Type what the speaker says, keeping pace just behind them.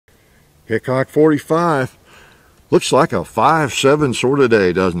Hickok 45. Looks like a 5.7 sort of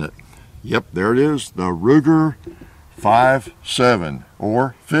day, doesn't it? Yep, there it is, the Ruger 5.7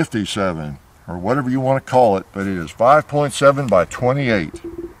 or 57 or whatever you want to call it, but it is 5.7 by 28.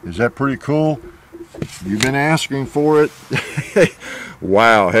 Is that pretty cool? You've been asking for it.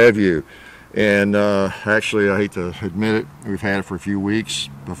 Wow, have you? And actually, I hate to admit it, we've had it for a few weeks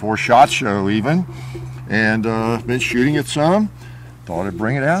before SHOT Show even, and been shooting it some. Thought I'd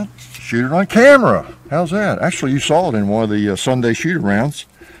bring it out, shoot it on camera. How's that? Actually, you saw it in one of the Sunday shooter rounds,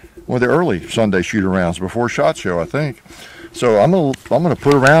 one of the early Sunday shooter rounds before SHOT Show, I think. So I'm gonna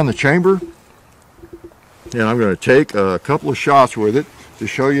put it around the chamber, and I'm gonna take a couple of shots with it to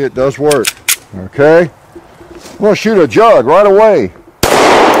show you it does work. Okay, I'm gonna shoot a jug right away.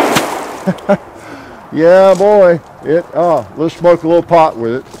 Yeah, boy, let's smoke a little pot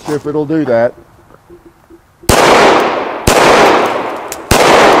with it, see if it'll do that.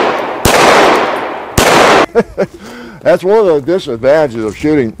 That's one of the disadvantages of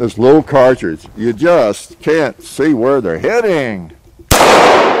shooting this little cartridge. You just can't see where they're hitting.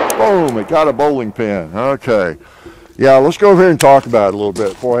 Boom, it got a bowling pin. Okay. Yeah, let's go over here and talk about it a little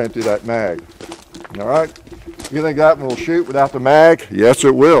bit before I empty that mag. All right. You think that one will shoot without the mag? Yes,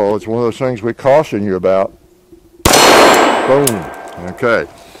 it will. It's one of those things we caution you about. Boom. Okay.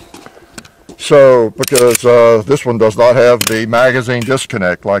 So, because this one does not have the magazine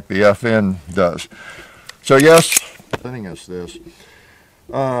disconnect like the FN does. So yes, sending us this.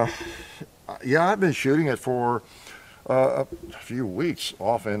 Yeah, I've been shooting it for a few weeks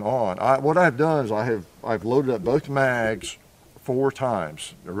off and on. What I've done is I've loaded up both mags 4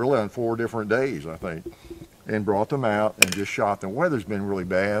 times, really on 4 different days, I think, and brought them out and just shot them. Weather's been really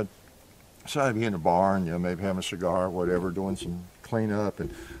bad, so I'd be in the barn, you know, maybe having a cigar or whatever, doing some cleanup,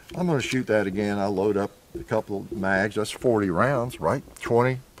 and I'm going to shoot that again. I'll load up a couple of mags. That's 40 rounds, right?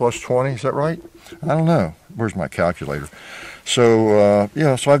 20 plus 20, is that right? I don't know. Where's my calculator? So,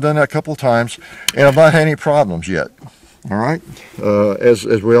 yeah, so I've done that a couple of times, and I've not had any problems yet. All right? As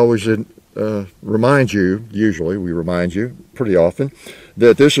we always remind you, usually we remind you pretty often,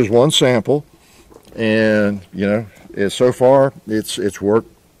 that this is one sample, and, you know, so far it's worked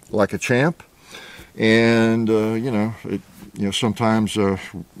like a champ, and, you know, sometimes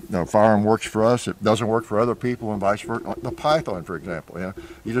firearm works for us, it doesn't work for other people, and vice versa. The Python, for example, you know,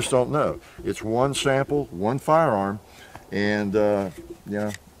 you just don't know. It's one sample, one firearm, and you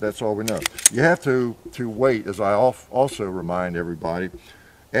know, that's all we know. You have to wait, as I also remind everybody,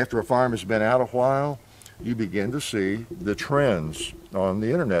 after a firearm has been out a while, you begin to see the trends on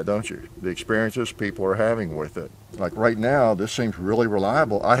the internet, don't you? The experiences people are having with it. Like right now, this seems really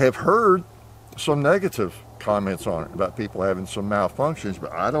reliable. I have heard some negative comments on it about people having some malfunctions,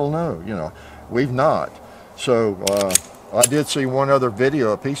 but I don't know, you know, we've not. So I did see one other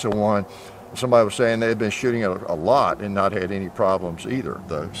video, a piece of one, somebody was saying they had been shooting it a lot and not had any problems either,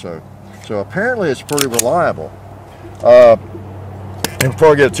 though. So apparently it's pretty reliable. And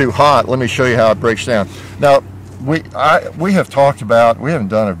before I get too hot, let me show you how it breaks down. Now, we have talked about, we haven't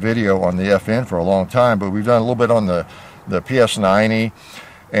done a video on the FN for a long time, but we've done a little bit on the PS90.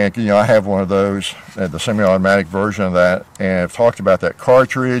 And, you know, I have one of those, the semi-automatic version of that, and I've talked about that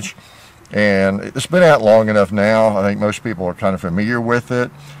cartridge, and it's been out long enough now. I think most people are kind of familiar with it.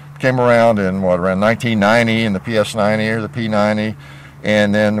 Came around in, around 1990 in the PS90 or the P90,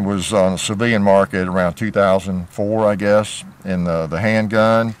 and then was on the civilian market around 2004, I guess, in the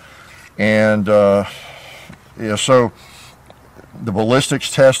handgun. And, yeah, so the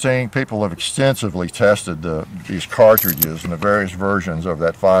ballistics testing, people have extensively tested these cartridges and the various versions of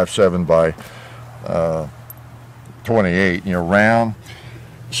that 5.7 by 28, you know, round.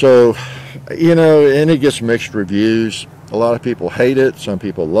 So, you know, and it gets mixed reviews. A lot of people hate it, some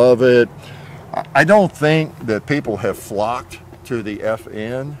people love it. I don't think that people have flocked to the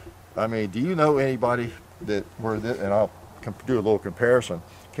FN. I mean, do you know anybody that were this, and I'll do a little comparison,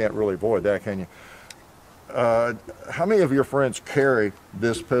 can't really avoid that, can you? How many of your friends carry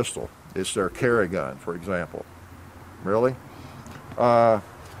this pistol? It's their carry gun, for example. Really?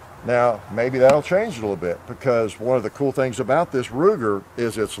 Now, maybe that'll change a little bit, because one of the cool things about this Ruger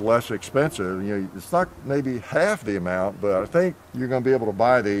is it's less expensive. You know, it's not maybe half the amount, but I think you're going to be able to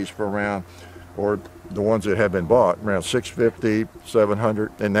buy these for around, or the ones that have been bought, around $650,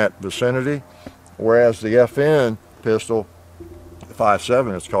 $700, in that vicinity. Whereas the FN pistol,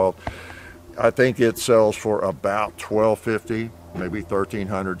 5.7 it's called, I think it sells for about $1,250, maybe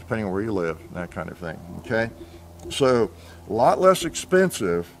 $1,300, depending on where you live, that kind of thing, okay? So, a lot less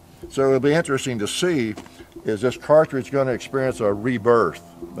expensive. So it'll be interesting to see, is this cartridge going to experience a rebirth,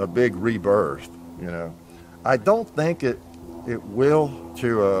 a big rebirth, you know? I don't think it It will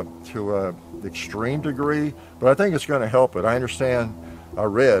to a extreme degree, but I think it's going to help it. I understand, I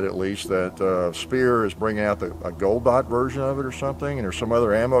read at least, that Spear is bringing out a gold dot version of it or something, and there's some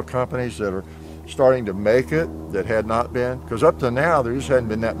other ammo companies that are starting to make it that had not been, because up to now there just hadn't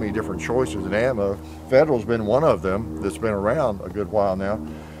been that many different choices in ammo. Federal's been one of them that's been around a good while now,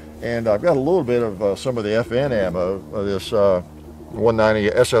 and I've got a little bit of some of the FN ammo, this 190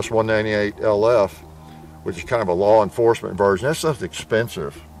 SS198 LF, which is kind of a law enforcement version. That stuff's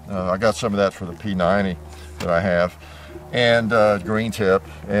expensive. I got some of that for the P90 that I have, and green tip,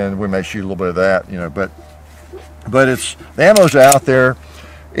 and we may shoot a little bit of that, you know. But it's, the ammo's out there,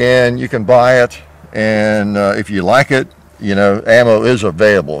 and you can buy it, and if you like it, you know, ammo is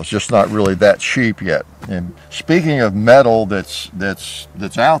available. It's just not really that cheap yet. And speaking of metal that's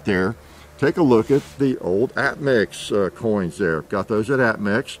out there, take a look at the old APMEX coins there. Got those at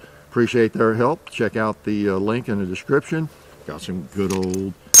APMEX. Appreciate their help. Check out the link in the description. Got some good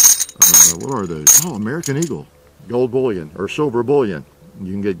old, what are those? Oh, American Eagle. Gold bullion, or silver bullion.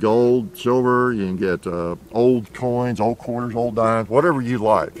 You can get gold, silver, you can get old coins, old quarters, old dimes, whatever you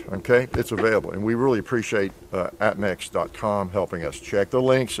like, okay? It's available. And we really appreciate APMEX.com helping us. Check the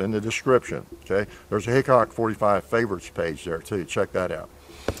links in the description, okay? There's a Hickok 45 favorites page there too. Check that out.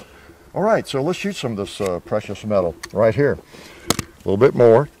 All right, so let's shoot some of this precious metal right here. A little bit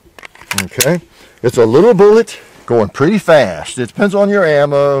more. Okay, it's a little bullet going pretty fast. It depends on your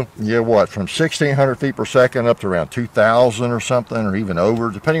ammo. You get what, from 1,600 feet per second up to around 2,000 or something, or even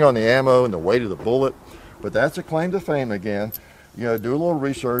over, depending on the ammo and the weight of the bullet. But that's a claim to fame again. You know, do a little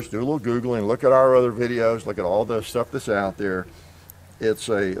research, do a little Googling, look at our other videos, look at all the stuff that's out there. It's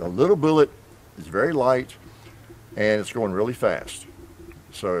a little bullet, it's very light, and it's going really fast.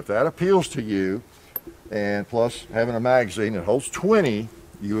 So if that appeals to you, and plus having a magazine that holds 20,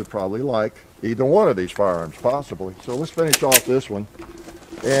 you would probably like either one of these firearms, possibly. So let's finish off this one,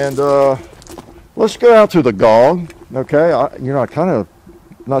 and let's go out to the gong. Okay, you know, I kind of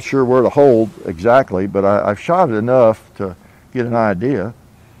not sure where to hold exactly, but I've shot it enough to get an idea.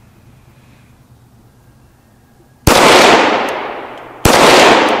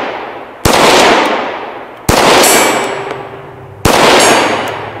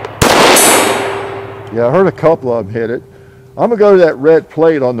 Yeah, I heard a couple of them hit it. I'm going to go to that red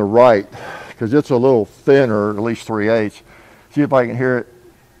plate on the right because it's a little thinner, at least 3/8. See if I can hear it.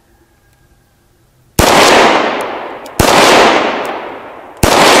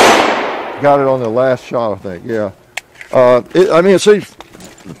 Got it on the last shot, I think, yeah. I mean, it seems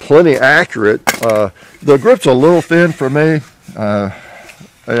plenty accurate. The grip's a little thin for me.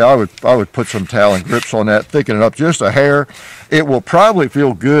 I would put some Talon grips on that, thicken it up just a hair. It will probably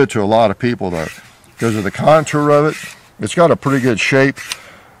feel good to a lot of people though, because of the contour of it. It's got a pretty good shape,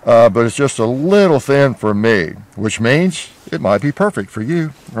 but it's just a little thin for me, which means it might be perfect for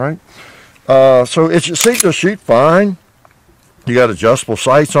you, right? So it seems to shoot fine. You got adjustable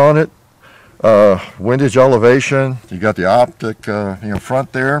sights on it, windage elevation. You got the optic,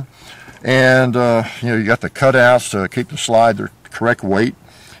 front there, and you got the cutouts to keep the slide the correct weight,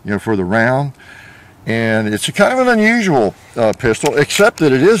 for the round. And it's a kind of an unusual pistol, except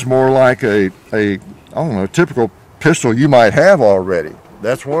that it is more like a I don't know, typical pistol you might have already.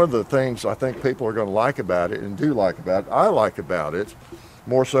 That's one of the things I think people are going to like about it, and do like about it. I like about it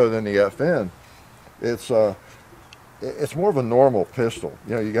more so than the FN. It's more of a normal pistol.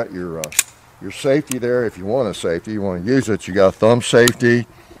 You got your safety there if you want a safety. You want to use it. You got thumb safety,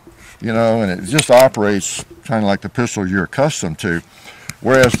 and it just operates kind of like the pistol you're accustomed to.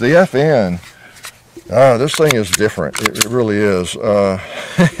 Whereas the FN, this thing is different. It really is.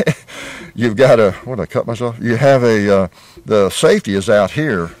 You've got a, what did I cut myself? You have the safety is out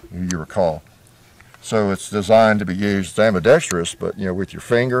here, you recall. So it's designed to be used ambidextrous, but with your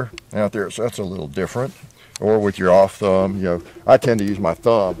finger out there, so that's a little different. Or with your off thumb, I tend to use my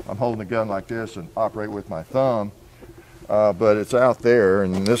thumb. I'm holding the gun like this and operate with my thumb, but it's out there,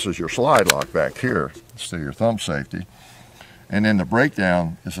 and this is your slide lock back here. It's still your thumb safety. And then the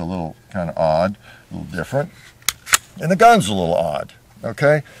breakdown is a little kind of odd, a little different. And the gun's a little odd,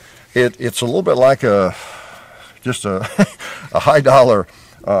 okay? It's a little bit like just a high dollar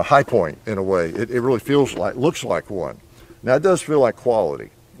high point in a way. It really looks like one. Now it does feel like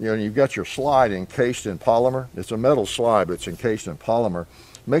quality. You've got your slide encased in polymer. It's a metal slide, but it's encased in polymer.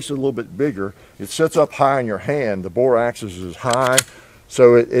 It makes it a little bit bigger. It sits up high in your hand. The bore axis is high,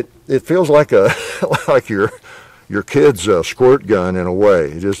 so it feels like like your kid's squirt gun in a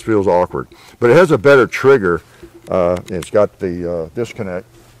way. It just feels awkward. But it has a better trigger. It's got the disconnect.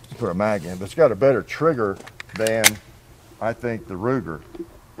 Put a mag in, but it's got a better trigger than, I think, the Ruger.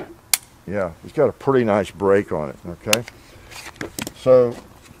 Yeah, it's got a pretty nice break on it, okay? So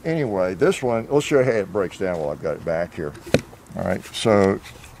anyway, this one, let's show you how it breaks down while I've got it back here. All right, so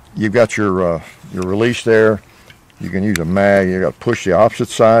you've got your release there. You can use a mag. You got to push the opposite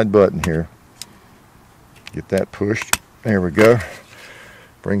side button here. Get that pushed. There we go.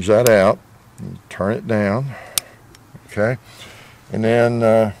 Brings that out. Turn it down. Okay, and then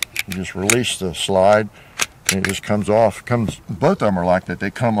you just release the slide, and it just comes off. Both of them are like that. They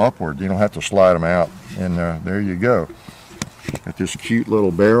come upward. You don't have to slide them out. And there you go. Got this cute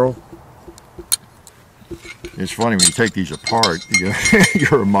little barrel. It's funny when you take these apart,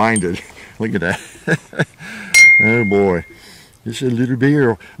 you're reminded. Look at that. Oh boy, just a little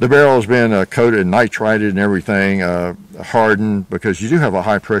barrel. The barrel has been coated and nitrided and everything, hardened, because you do have a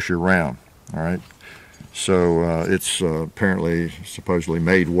high pressure round. All right, so it's apparently supposedly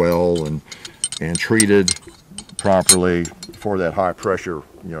made well and treated properly for that high pressure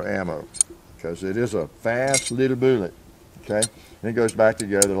ammo, because it is a fast little bullet. Okay, and it goes back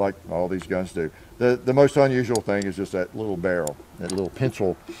together like all these guns do. The most unusual thing is just that little barrel, that little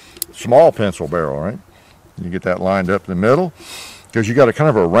small pencil barrel, right? You get that lined up in the middle, because you got a kind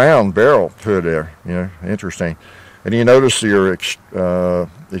of a round barrel hood there, interesting. And you notice your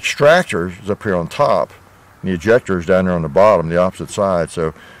extractor is up here on top, and the ejector is down there on the bottom, the opposite side.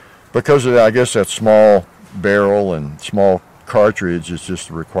 So because of that, I guess that small barrel and small cartridge, it just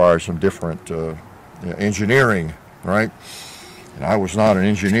requires some different engineering, right? And I was not an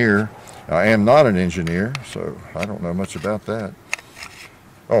engineer. I am not an engineer, so I don't know much about that.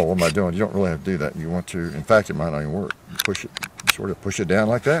 Oh, what am I doing? You don't really have to do that. You want to, in fact, it might not even work. You push it, sort of push it down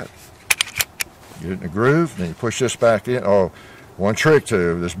like that. Get it in the groove, then you push this back in. Oh, one trick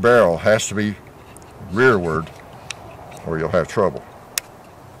too, this barrel has to be rearward or you'll have trouble.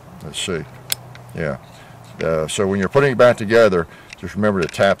 Let's see. Yeah. So when you're putting it back together, just remember to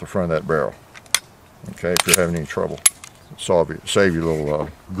tap the front of that barrel. Okay, if you're having any trouble. Save you a little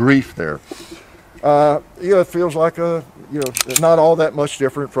grief there. It feels like not all that much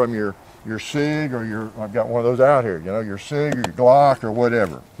different from your SIG or I've got one of those out here, your SIG or your Glock or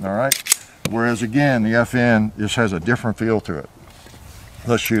whatever, all right? Whereas again, the FN just has a different feel to it.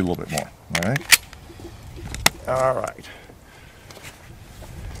 Let's shoot a little bit more, all right? All right.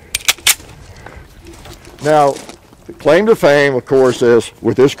 Now, the claim to fame, of course, is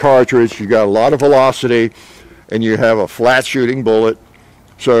with this cartridge, you got a lot of velocity and you have a flat shooting bullet.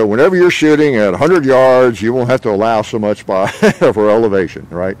 So whenever you're shooting at 100 yards, you won't have to allow so much for elevation,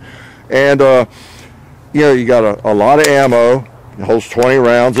 right? And you got a lot of ammo. It holds 20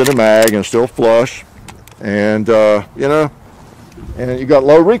 rounds in a mag and still flush, and and you got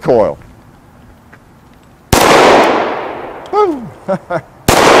low recoil.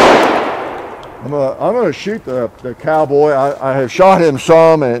 I'm gonna shoot the cowboy. I have shot him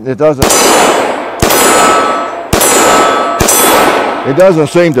some, and it doesn't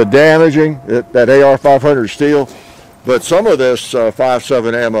seem to damaging that AR-500 steel, but some of this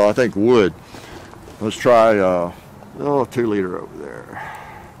 5.7 ammo I think would. Let's try 2 liter over there.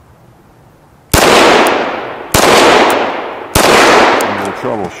 A little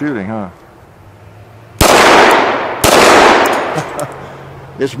trouble shooting, huh?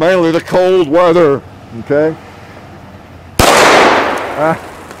 It's mainly the cold weather, okay?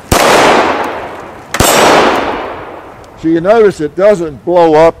 So you notice it doesn't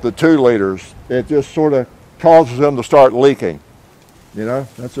blow up the 2 liters. It just sort of causes them to start leaking.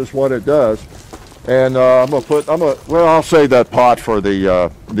 That's just what it does. And I'll save that pot for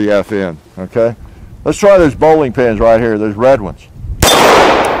the FN, okay? Let's try those bowling pins right here, those red ones.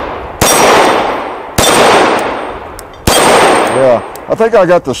 Yeah, I think I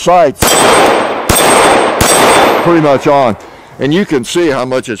got the sights pretty much on. And you can see how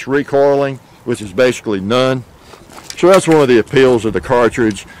much it's recoiling, which is basically none. So that's one of the appeals of the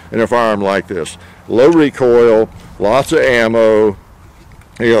cartridge in a firearm like this. Low recoil, lots of ammo,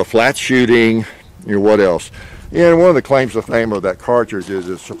 flat shooting, what else? And one of the claims to fame of that cartridge is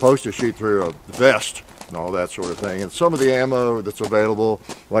it's supposed to shoot through a vest and all that sort of thing. And some of the ammo that's available,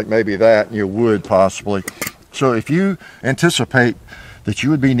 like maybe that, would possibly. So if you anticipate that you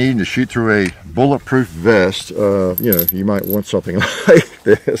would be needing to shoot through a bulletproof vest, you might want something like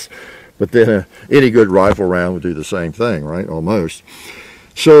this. But then any good rifle round would do the same thing, right? Almost.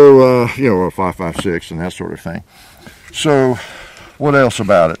 So, a 5.56 and that sort of thing. So, what else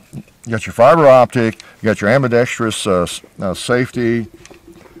about it? You got your fiber optic, you got your ambidextrous safety.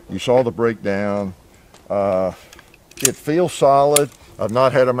 You saw the breakdown. It feels solid. I've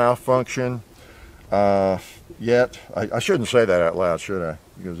not had a malfunction yet. I shouldn't say that out loud, should I?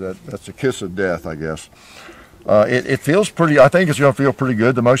 Because that's a kiss of death, I guess. It feels pretty, I think it's going to feel pretty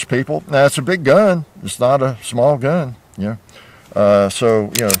good to most people. Now, it's a big gun. It's not a small gun. You know,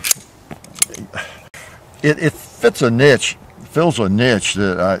 so you know, it fits a niche, fills a niche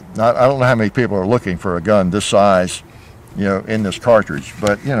that I don't know how many people are looking for a gun this size, you know, in this cartridge.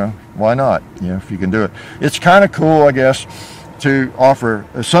 But you know, why not? You know, if you can do it, it's kind of cool, I guess, to offer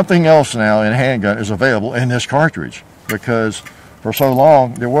something else now in handgun is available in this cartridge, because for so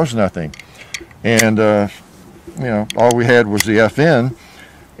long there was nothing, and you know, all we had was the FN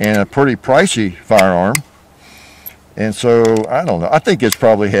and a pretty pricey firearm. And so I don't know, I think it's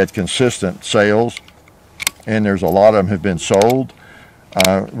probably had consistent sales, and there's a lot of them have been sold.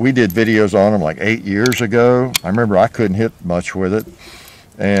 We did videos on them like 8 years ago. I remember I couldn't hit much with it,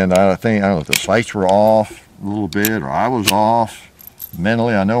 and I don't know if the sights were off a little bit, or I was off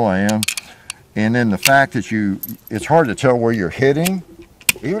mentally. I know I am. And then the fact that it's hard to tell where you're hitting,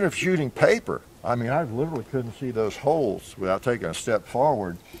 even if shooting paper. I mean, I literally couldn't see those holes without taking a step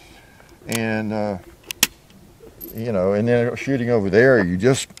forward. And you know, and then shooting over there, you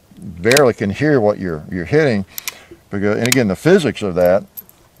just barely can hear what you're hitting. Because, and again, the physics of that,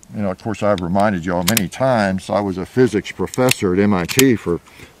 you know, of course, I've reminded y'all many times, I was a physics professor at MIT for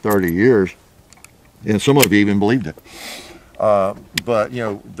 30 years, and some of you even believed it. But, you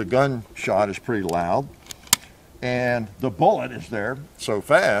know, the gunshot is pretty loud, and the bullet is there so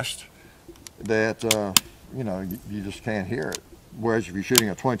fast that, you know, you just can't hear it. Whereas if you're shooting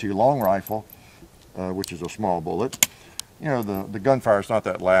a .22 long rifle, which is a small bullet, you know, the gunfire is not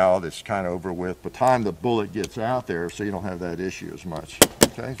that loud. It's kind of over with. By the time the bullet gets out there, so you don't have that issue as much.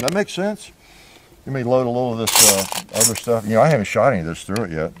 Okay, does that make sense? Let me load a little of this other stuff. You know, I haven't shot any of this through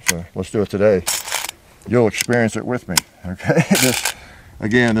it yet, so let's do it today. You'll experience it with me. Okay,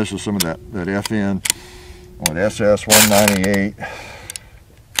 again, this is some of that FN on SS 198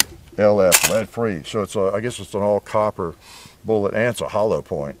 LF, lead free. So it's I guess it's an all copper bullet, and it's a hollow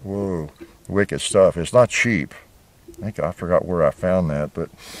point. Whoa, wicked stuff. It's not cheap. I think I forgot where I found that, but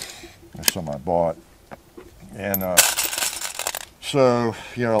that's something I bought. And so,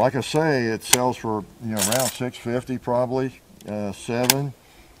 you know, like I say, it sells for, you know, around $650 probably, $7.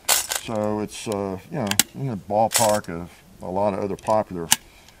 So it's, you know, in the ballpark of a lot of other popular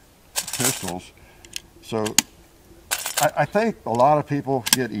pistols. So I think a lot of people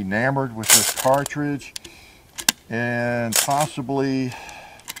get enamored with this cartridge and possibly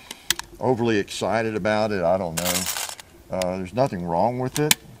overly excited about it. I don't know. There's nothing wrong with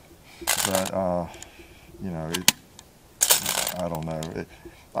it, but you know, I don't know.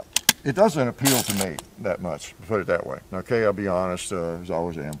 It doesn't appeal to me that much, to put it that way. Okay, I'll be honest, as I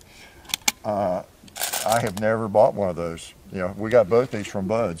always am. I have never bought one of those. You know, we got both these from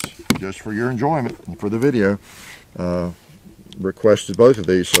Buds, just for your enjoyment and for the video. Requested both of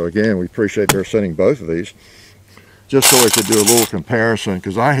these, so again, we appreciate their sending both of these, just so we could do a little comparison,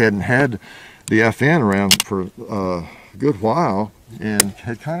 because I hadn't had the FN around for a good while and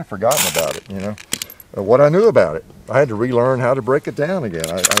had kind of forgotten about it, you know, what I knew about it. I had to relearn how to break it down again.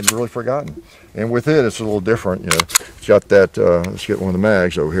 I'd really forgotten. And with it, it's a little different, you know. It's got that, let's get one of the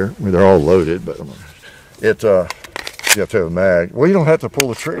mags over here. I mean, they're all loaded, but it, you have to have a mag. Well, you don't have to pull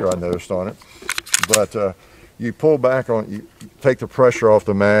the trigger, I noticed on it, but you pull back on, you take the pressure off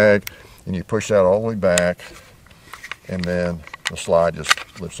the mag, and you push that all the way back, and then the slide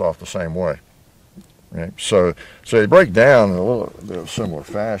just lifts off the same way. Right? So they break down in a little similar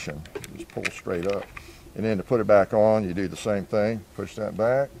fashion. Just pull straight up. And then to put it back on, you do the same thing. Push that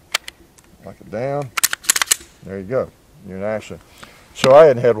back, lock it down. There you go. You're in action. So I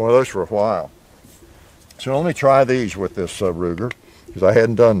hadn't had one of those for a while. So let me try these with this Ruger, because I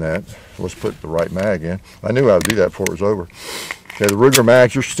hadn't done that. Let's put the right mag in. I knew I would do that before it was over. Okay, the Ruger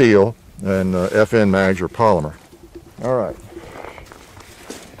mags are steel, and FN mags are polymer. All right.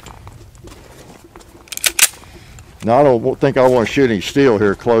 Now, I don't think I want to shoot any steel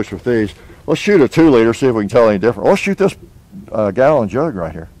here close with these. Let's shoot a 2 liter, see if we can tell any different. Let's shoot this gallon jug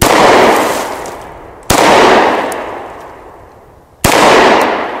right here.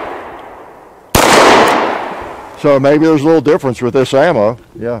 So maybe there's a little difference with this ammo.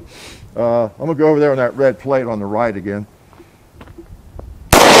 Yeah. I'm going to go over there on that red plate on the right again.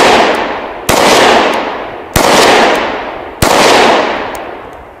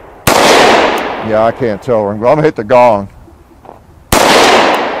 Yeah, I can't tell. I'm going to hit the gong.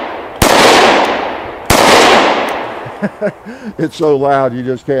 It's so loud you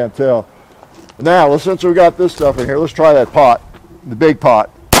just can't tell. Now, since we got this stuff in here, let's try that pot, the big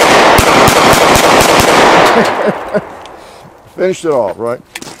pot. Finished it off, right?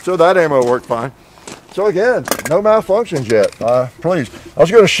 So that ammo worked fine. So again, no malfunctions yet. Please, I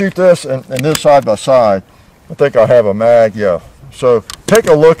was going to shoot this and this side by side. I think I have a mag, yeah. So take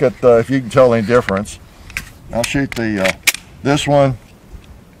a look at if you can tell any difference. I'll shoot the this one,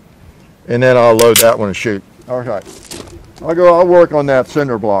 and then I'll load that one and shoot. Okay, I'll work on that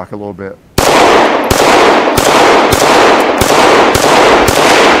cinder block a little bit.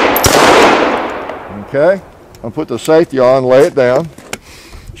 Okay, I'll put the safety on, lay it down,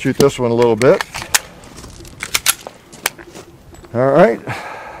 shoot this one a little bit. All right.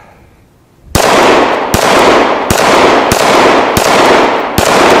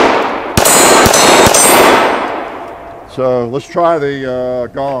 So let's try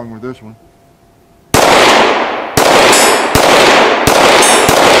the gong with this one.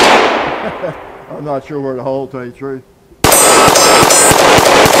 I'm not sure where to hold, to tell you the truth.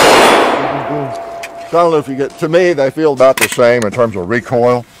 So I don't know if you get, to me they feel about the same in terms of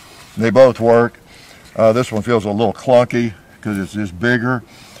recoil. They both work. This one feels a little clunky because it's just bigger,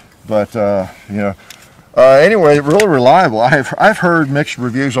 but you know. Anyway, really reliable. I've heard mixed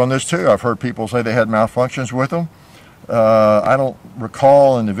reviews on this too. I've heard people say they had malfunctions with them. I don't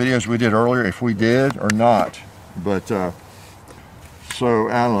recall in the videos we did earlier if we did or not, but so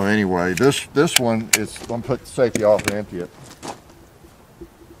I don't know. Anyway, this one is, I'm gonna put the safety off and empty it.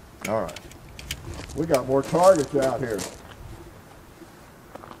 All right, we got more targets out here.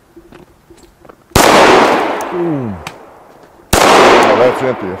 Oh, that's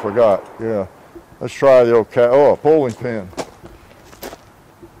empty. I forgot. Yeah, let's try the old a bowling pin.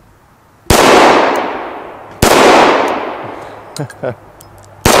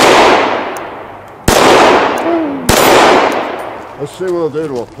 Let's see what we'll do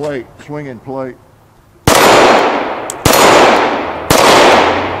to a plate, swinging plate.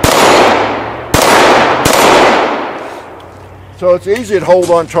 So it's easy to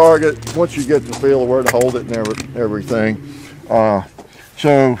hold on target once you get the feel of where to hold it and everything.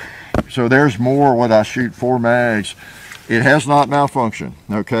 So there's more what I shoot 4 mags. It has not malfunctioned,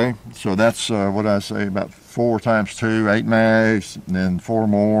 okay? So that's what I say, about 4 times 2, 8 mags, and then 4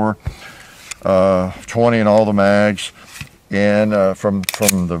 more, 20 in all the mags. And from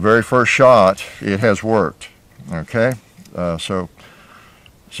the very first shot, it has worked, okay? So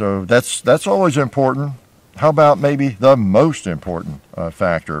that's always important. How about maybe the most important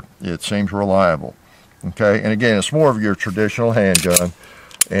factor? It seems reliable, okay? And again, it's more of your traditional handgun.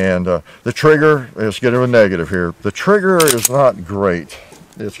 And the trigger, let's get to a negative here. The trigger is not great.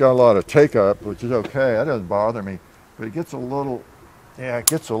 It's got a lot of take up, which is okay. That doesn't bother me. But it gets a little, yeah, it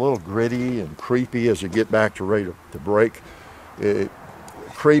gets a little gritty and creepy as you get back to ready to break.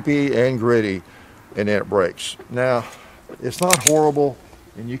 Creepy and gritty, and then it breaks. Now, it's not horrible,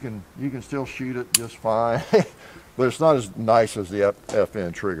 and you can still shoot it just fine. But it's not as nice as the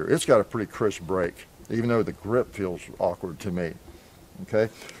FN trigger. It's got a pretty crisp break, even though the grip feels awkward to me. Okay,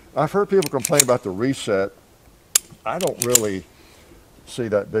 I've heard people complain about the reset. I don't really see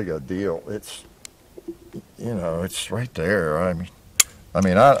that big a deal. It's, you know, it's right there. I mean,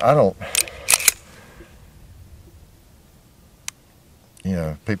 I don't, you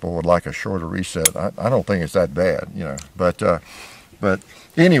know, people would like a shorter reset. I don't think it's that bad, you know, but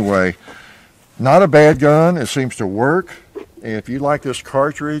anyway, not a bad gun. It seems to work. And if you like this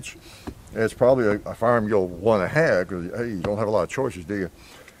cartridge, it's probably a firearm you'll want to have, because hey, you don't have a lot of choices, do you?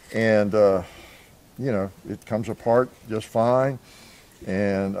 And you know, it comes apart just fine,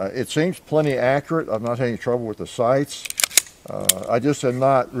 and it seems plenty accurate. I'm not having trouble with the sights. I just have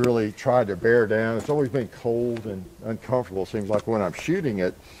not really tried to bear down. It's always been cold and uncomfortable, it seems like, when I'm shooting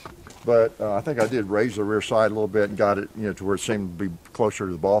it. But I think I did raise the rear side a little bit and got it, you know, to where it seemed to be closer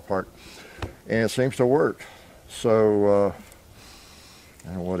to the ballpark, and it seems to work. So.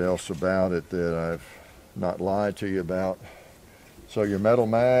 And what else about it that I've not lied to you about? So your metal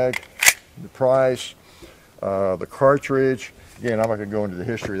mag, the price, the cartridge. Again, I'm not going to go into the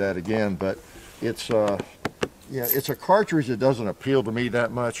history of that again, but it's yeah, it's a cartridge that doesn't appeal to me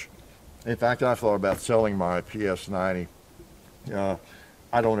that much. In fact, I thought about selling my PS90.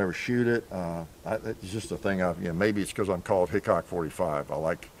 I don't ever shoot it. It's just a thing. You know, maybe it's because I'm called Hickok 45. I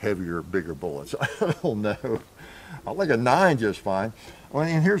like heavier, bigger bullets. I don't know. I like a 9 just fine. Well,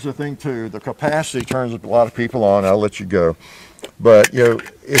 and here's the thing too, the capacity turns a lot of people on. I'll let you go. But you know,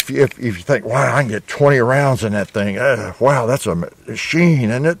 if you think, wow, I can get 20 rounds in that thing. Wow, that's a machine,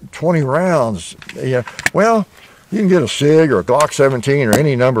 isn't it? 20 rounds. Yeah. Well, you can get a SIG or a Glock 17 or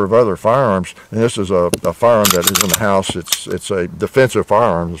any number of other firearms. And this is a firearm that is in the house. It's a defensive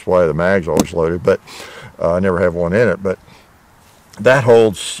firearm. That's why the mag's always loaded. But I never have one in it. But that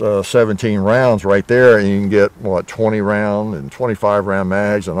holds 17 rounds right there, and you can get, what, 20 round and 25 round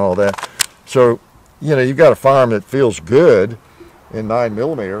mags and all that. So, you know, you've got a firearm that feels good in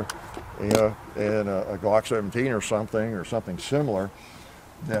 9mm, you know, and a Glock 17 or something similar.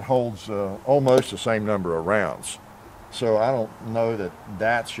 that holds almost the same number of rounds. So I don't know that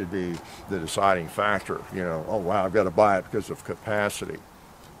that should be the deciding factor. You know, oh wow, I've got to buy it because of capacity.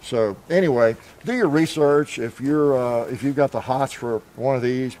 So anyway, do your research. If you've got the hots for one of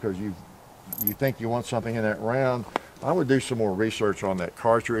these because you think you want something in that round, I would do some more research on that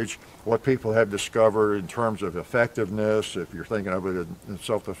cartridge, what people have discovered in terms of effectiveness, if you're thinking of it in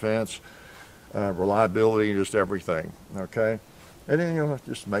self-defense, reliability, just everything. Okay, and then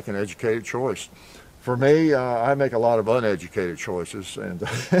just make an educated choice. For me, I make a lot of uneducated choices, and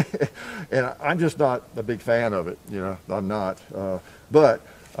and I'm just not a big fan of it. You know, I'm not. But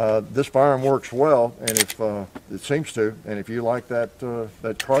this firearm works well, and if it seems to, and if you like that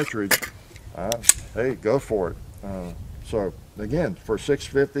that cartridge, hey, go for it. So again, for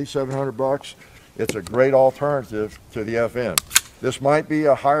 $650, $700, it's a great alternative to the FN. This might be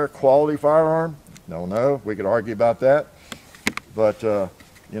a higher quality firearm. No, we could argue about that, but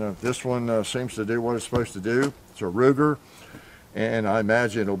you know, this one seems to do what it's supposed to do. It's a Ruger, and I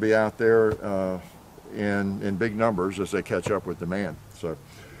imagine it'll be out there in big numbers as they catch up with demand. So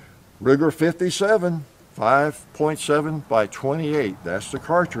Ruger 57, 5.7 by 28. That's the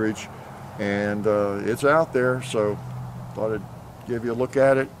cartridge, and it's out there. So thought I'd give you a look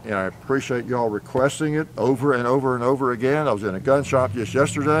at it, and I appreciate y'all requesting it over and over and over again. I was in a gun shop just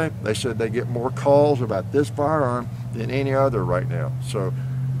yesterday. They said they get more calls about this firearm than any other right now. So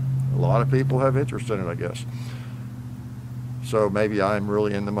a lot of people have interest in it, I guess. So maybe I'm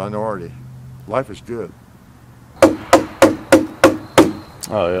really in the minority. Life is good.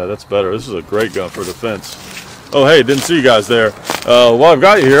 Oh yeah, that's better. This is a great gun for defense. Oh hey, didn't see you guys there. While I've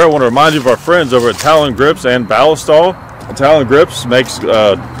got you here, I want to remind you of our friends over at Talon Grips and Ballistol. Talon Grips makes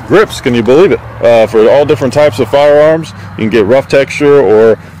grips, can you believe it, for all different types of firearms. You can get rough texture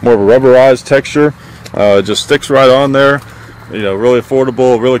or more of a rubberized texture. It just sticks right on there. You know, really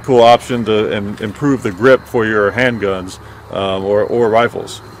affordable, really cool option to improve the grip for your handguns or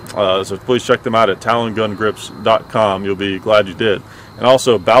rifles. So please check them out at talongungrips.com. You'll be glad you did. And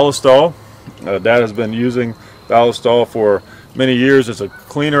also Ballistol. Dad has been using Ballistol for many years. It's a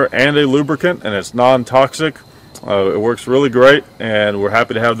cleaner and a lubricant, and it's non-toxic. It works really great, and we're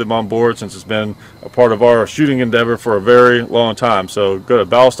happy to have them on board since it's been a part of our shooting endeavor for a very long time. So go to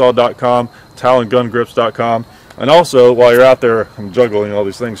ballistol.com, talongungrips.com. And also, while you're out there, I'm juggling all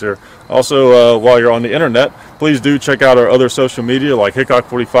these things here. Also, while you're on the internet, please do check out our other social media like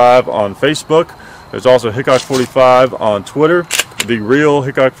Hickok45 on Facebook. There's also Hickok45 on Twitter, The Real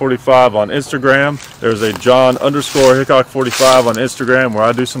Hickok45 on Instagram. There's a John_Hickok45 on Instagram where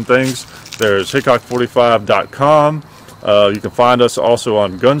I do some things. There's Hickok45.com. You can find us also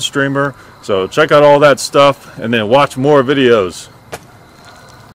on Gunstreamer. So check out all that stuff and then watch more videos.